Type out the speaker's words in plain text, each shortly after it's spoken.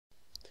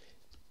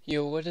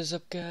Yo, what is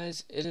up,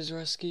 guys? It is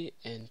Ruzky,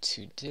 and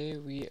today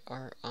we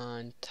are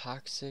on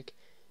Toxic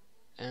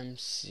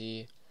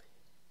MC,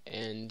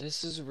 and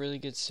this is a really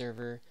good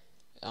server.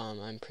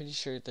 I'm pretty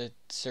sure the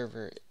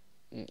server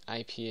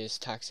IP is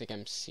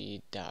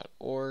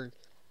toxicmc.org.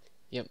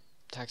 Yep,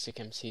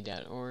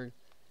 toxicmc.org.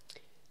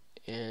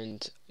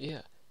 And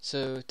yeah,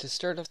 so to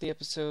start off the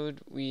episode,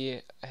 we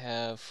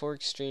have 4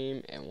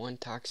 extreme and 1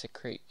 toxic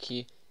crate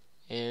key,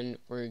 and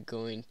we're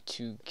going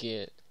to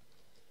get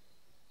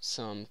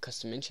some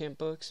custom enchant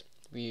books.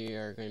 We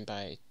are going to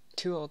buy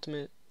 2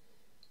 ultimate,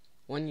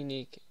 1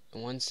 unique,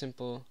 and 1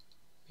 simple.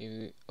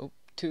 Maybe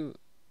two.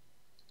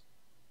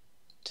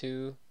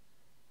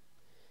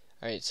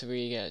 Alright, so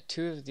we got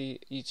 2 of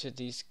each of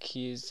these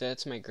keys.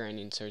 That's my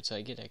grinding sword, so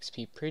I get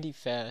XP pretty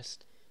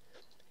fast.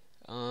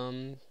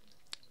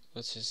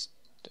 Let's just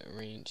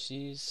arrange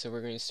these. So we're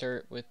going to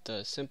start with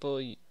the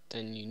simple,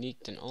 then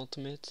unique, then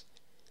ultimate.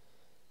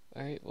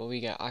 Alright, well,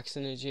 we got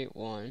Oxygenate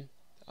 1.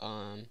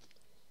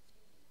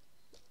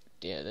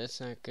 Yeah, that's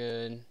not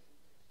good.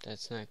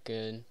 That's not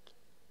good.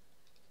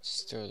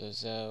 Just throw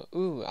those out.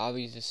 Ooh,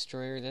 Obby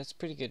Destroyer. That's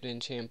pretty good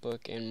enchant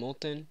book. And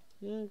Molten.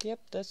 Yep,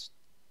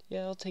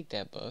 yeah, I'll take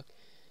that book.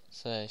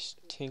 Slash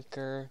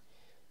Tinker.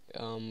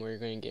 We're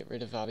going to get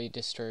rid of Obby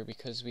Destroyer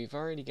because we've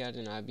already got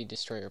an Obby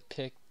Destroyer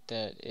pick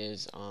that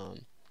is,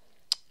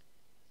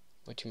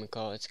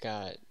 whatchamacallit, it's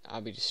got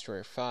Obby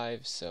Destroyer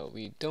 5, so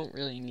we don't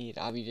really need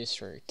Obby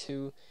Destroyer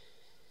 2.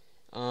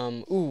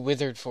 Ooh,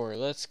 Withered 4,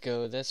 let's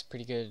go. That's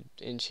pretty good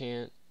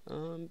enchant.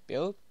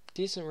 Yo,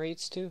 decent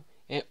rates too.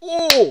 And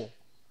oh,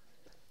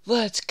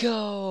 let's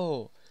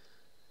go.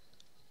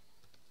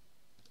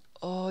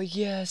 Oh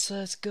yes,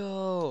 let's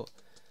go.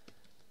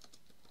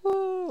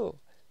 Woo,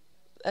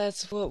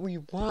 that's what we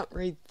want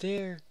right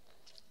there.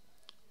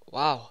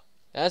 Wow,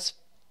 that's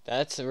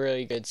a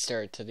really good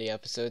start to the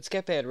episode. It's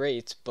got bad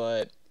rates,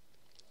 but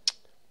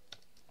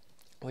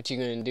what you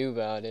gonna do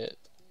about it?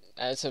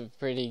 That's a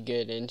pretty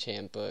good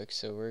enchant book,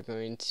 so we're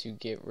going to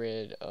get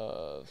rid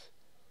of...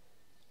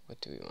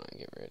 What do we want to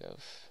get rid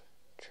of?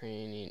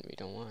 Training, we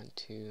don't want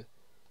to.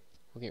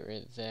 We'll get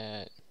rid of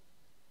that.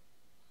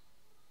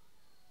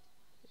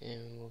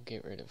 And we'll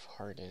get rid of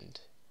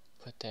Hardened.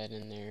 Put that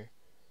in there.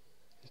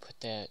 And put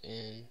that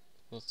in.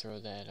 We'll throw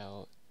that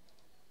out.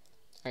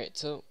 Alright,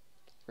 so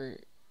we're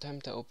time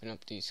to open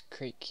up these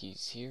crate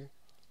keys here.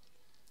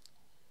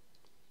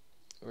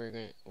 We're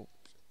gonna... Oh,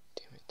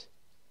 damn it.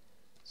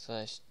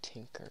 Slash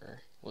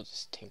Tinker. We'll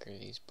just tinker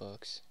these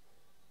books.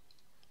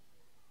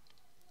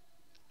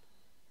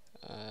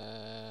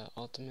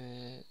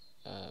 Ultimate.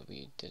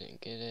 We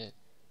didn't get it.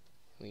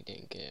 We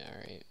didn't get it.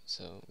 Alright,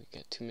 so we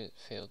got 2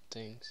 failed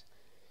things.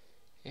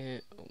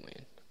 And, oh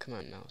man, come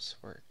on, mouse,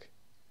 work.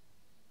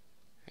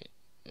 Alright,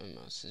 my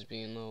mouse is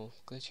being a little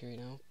glitchy right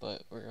now,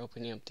 but we're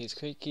opening up these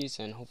crate keys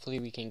and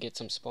hopefully we can get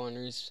some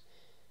spawners.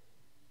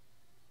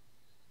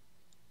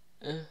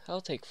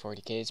 I'll take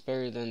 40k. It's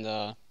better than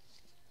the...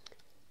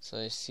 So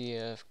I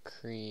CF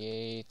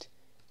create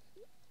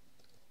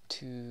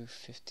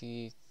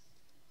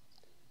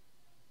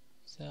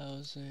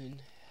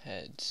 250,000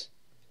 heads.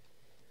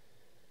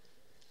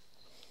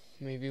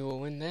 Maybe we'll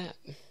win that.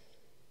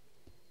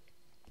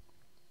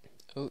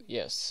 Oh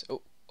yes.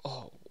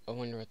 Oh, I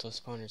wonder what those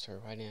spawners are.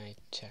 Why didn't I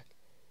check?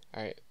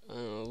 Alright,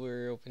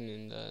 we're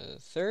opening the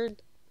 3rd.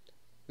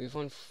 We've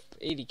won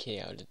 80k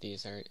out of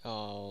these. Alright.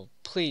 Oh,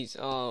 please.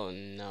 Oh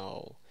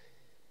no.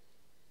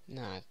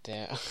 Not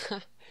that.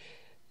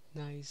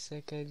 Nice,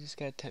 that guy just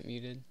got temp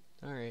muted.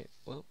 Alright,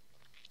 well.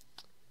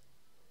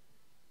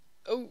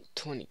 Oh,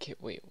 20k.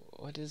 Wait,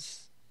 what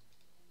is...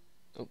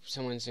 Oh,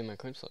 someone's doing my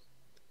coin flip.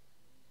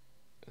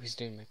 Who's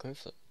doing my coin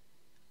flip?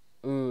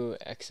 Ooh,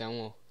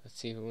 Elmo. Let's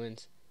see who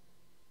wins.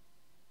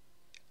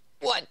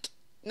 What?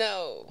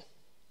 No!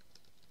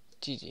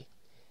 GG.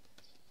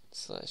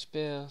 Slash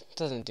bail.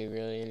 Doesn't do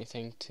really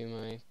anything to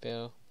my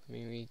bail. I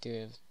mean, we do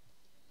have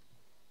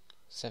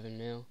 7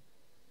 mil.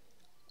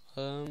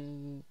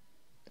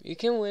 You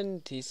can win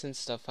decent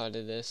stuff out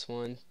of this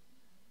one.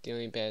 The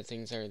only bad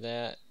things are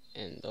that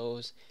and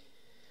those.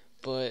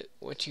 But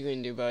what you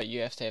gonna do about it, you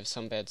have to have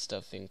some bad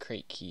stuff in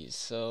crate keys.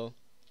 So,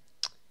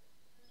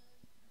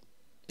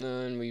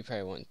 and we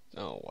probably won,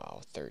 oh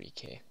wow,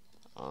 30k.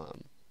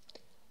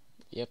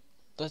 Yep,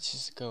 let's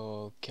just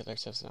go kill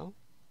ourselves now.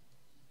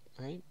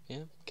 Alright,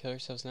 yeah, kill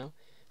ourselves now.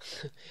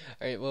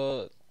 Alright,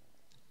 well,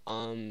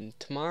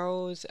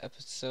 tomorrow's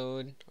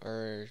episode,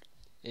 or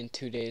in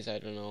 2 days, I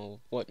don't know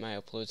what my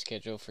upload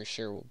schedule for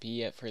sure will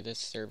be at for this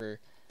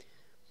server,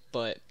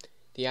 but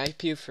the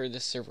IP for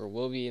this server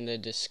will be in the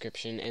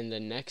description, and the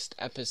next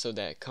episode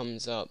that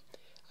comes up,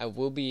 I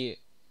will be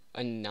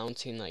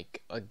announcing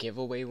like a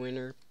giveaway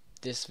winner.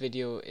 This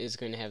video is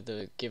going to have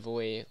the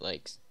giveaway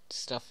like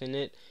stuff in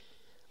it.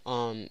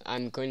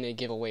 I'm going to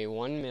give away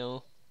 1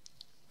 mil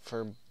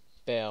for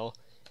bail,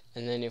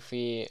 and then if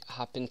we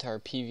hop into our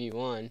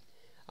PV1,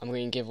 I'm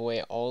going to give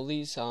away all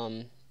these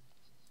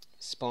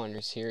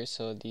spawners here.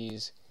 So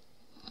these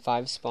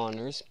 5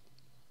 spawners.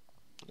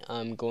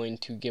 I'm going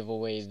to give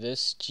away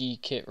this G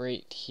kit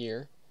right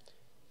here.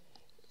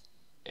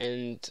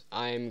 and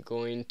I'm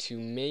going to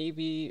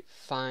maybe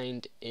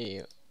find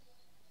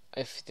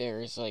if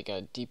there's like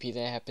a DP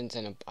that happens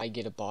and I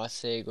get a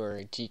boss egg or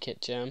a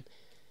G-Kit gem,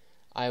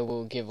 I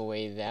will give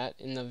away that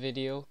in the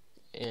video.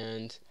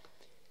 And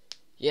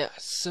yeah,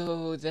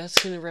 so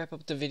that's gonna wrap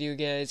up the video,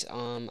 guys.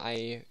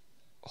 I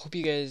hope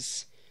you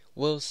guys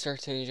will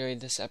start to enjoy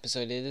this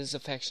episode. It is a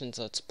Factions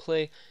Let's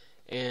Play,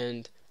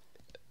 and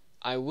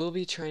I will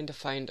be trying to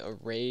find a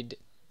raid.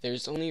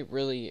 There's only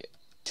really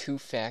 2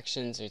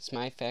 factions. It's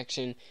my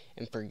faction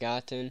and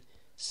Forgotten,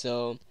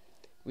 so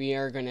we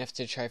are gonna have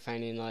to try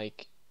finding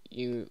like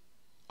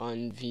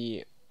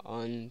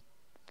on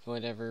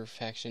whatever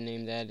faction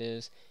name that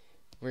is.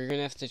 We're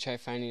gonna have to try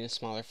finding a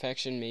smaller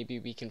faction. Maybe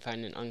we can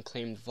find an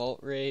unclaimed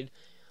vault raid.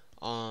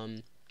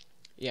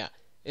 Yeah,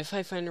 if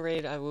I find a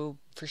raid, I will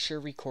for sure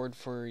record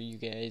for you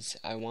guys.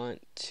 I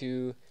want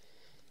to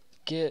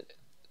get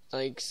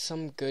like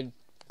some good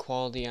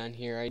quality on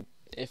here.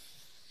 If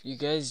you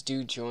guys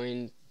do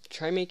join,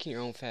 try making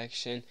your own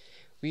faction.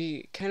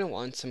 We kind of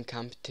want some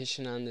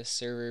competition on this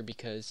server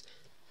because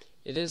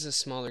it is a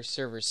smaller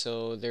server,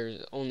 so there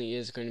only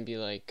is going to be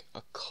like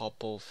a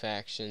couple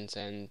factions,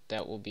 and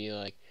that will be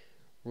like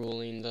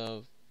ruling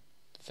the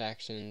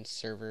faction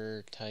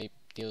server type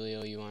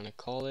dealio you want to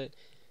call it.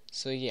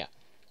 So yeah,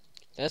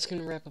 that's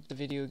going to wrap up the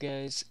video,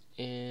 guys,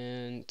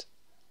 and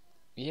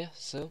yeah,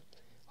 so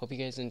hope you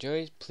guys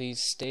enjoyed. Please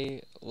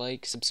stay,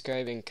 like,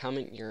 subscribe, and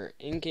comment your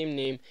in-game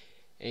name,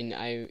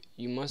 and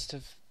you must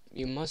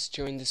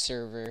join the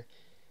server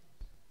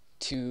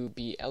to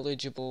be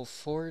eligible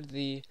for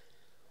the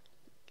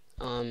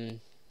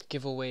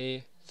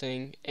giveaway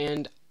thing.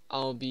 And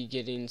I'll be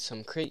getting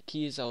some crate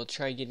keys. I'll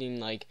try getting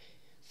like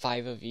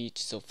 5 of each,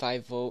 so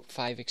 5 vote,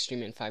 5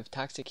 extreme, and 5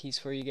 toxic keys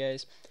for you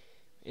guys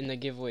in the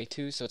giveaway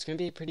too. So it's gonna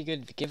be a pretty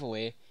good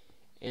giveaway.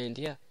 And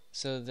yeah,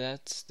 so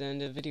that's the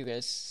end of the video,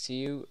 guys. See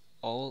you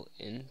all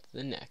in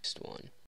the next one.